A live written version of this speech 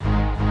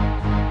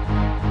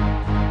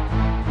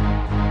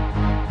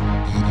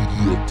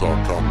talk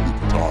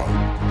complete time.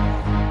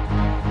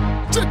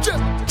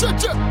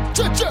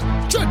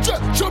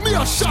 Show me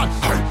a shot.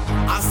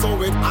 I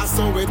saw it, I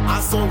saw it, I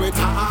saw it,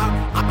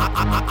 I saw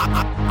it,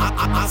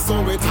 I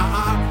saw it,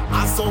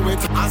 I saw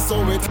it, I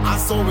saw it, I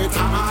saw it,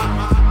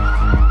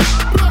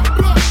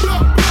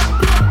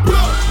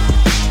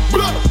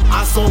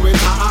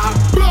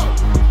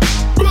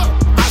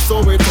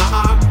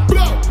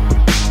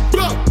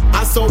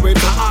 I saw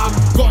it,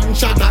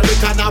 gunshot a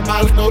lick and a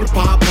ball no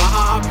papa.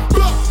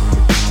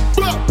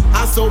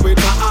 I saw it,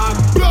 I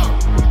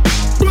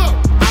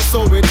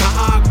saw it,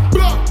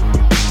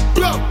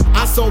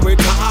 I saw it,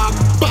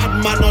 bad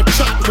man no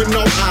chat with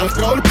no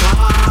alcohol.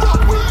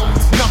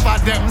 Enough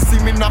of them see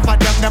me, enough of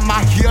them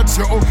I hear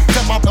you.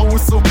 Them up the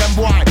whistle, them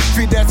boy,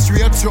 feed that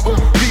straight you.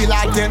 Real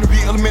like then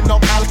real, me no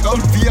alcohol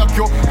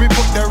vehicle. We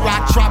put the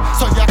rat trap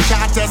so you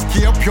can't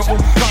escape you.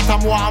 Not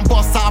I'm one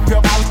bust off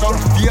your alcohol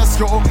face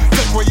you.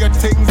 Take away your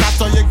things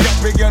after you get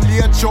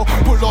regulate you.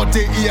 Pull out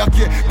the AK,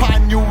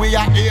 pan you where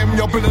you aim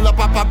you. Build up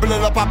papa,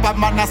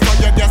 man, that's how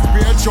you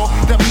desperate you.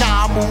 Them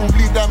now move,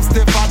 leave them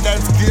stiffer than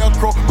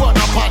scarecrow. Burn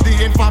up on the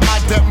informer,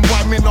 them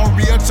boy me no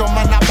rate you.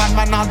 Man a bad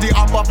man on the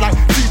above like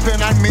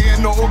sleeping and me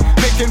no.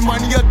 Making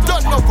money you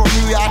don't know for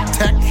me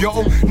attack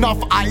yo.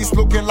 Enough ice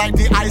looking like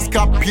the ice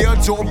cap here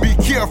Joe. Be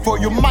careful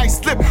you might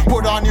slip.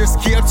 Put on your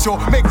skates yo.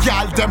 Make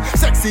y'all them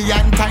sexy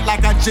and tight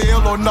like a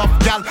jail. Enough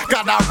y'all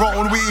got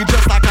around we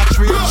just like a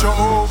trade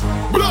show.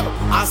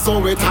 I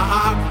saw it I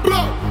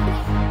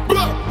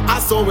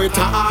saw it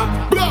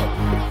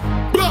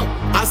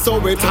I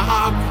saw it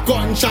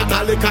gunshot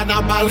a lick and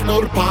a ball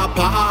no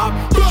papa.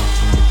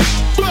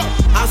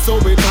 I saw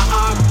it I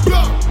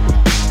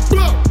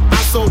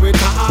saw it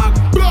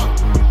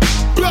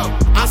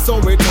I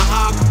saw it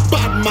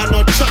bad man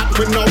no chat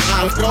with no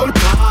alcohol.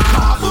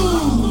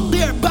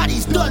 Bare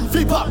bodies done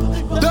flip up,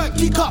 dirt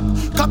kick up,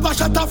 copper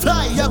shot a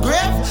fly, your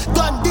grave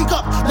done dig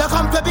up, now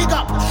come to big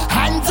up,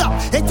 hands up,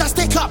 it a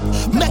stick up,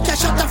 make a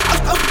shot a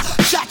fuck up,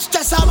 shots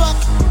just a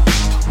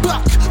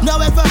buck, now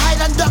ever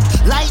hide and duck,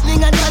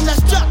 lightning and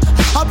thunderstruck,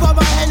 up on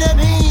my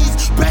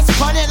enemies, press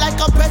on it like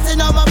I'm pressing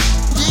on my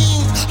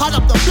jeans, hot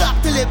up the block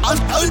till it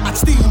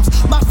steams,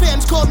 my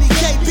fans call me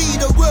Kaybee,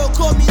 the world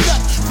call me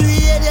nuts,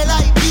 380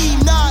 like beam,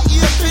 nah,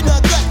 ear in a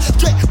gut,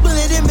 straight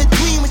bullet in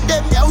between with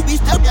them, yeah, who be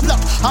stuck,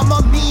 I'm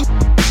a mean,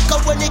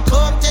 cause when it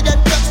come to them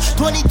ducks,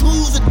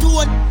 22s and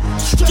 2 and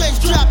straight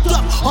strapped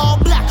up, all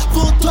black,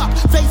 full top,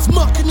 face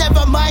muck,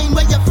 never mind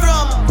where you're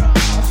from,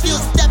 I feel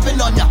stepping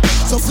on ya,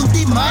 so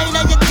be mine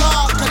and your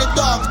talk, cause the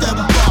dogs them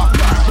bark.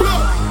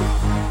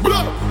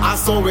 I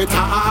saw it I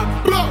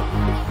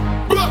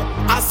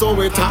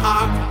saw it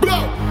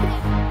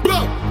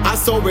I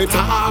saw it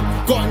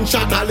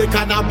gunshot a lick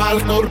and a ball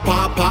no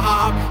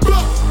papa.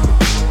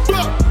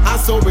 I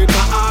saw it I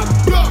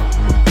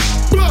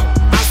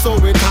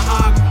saw it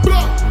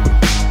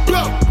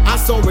I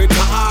saw it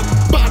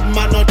bad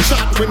man no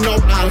chat with no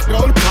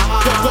alcohol.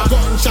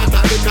 Gunshot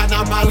a lick and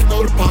a ball no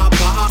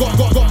papa.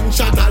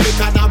 Gunshot a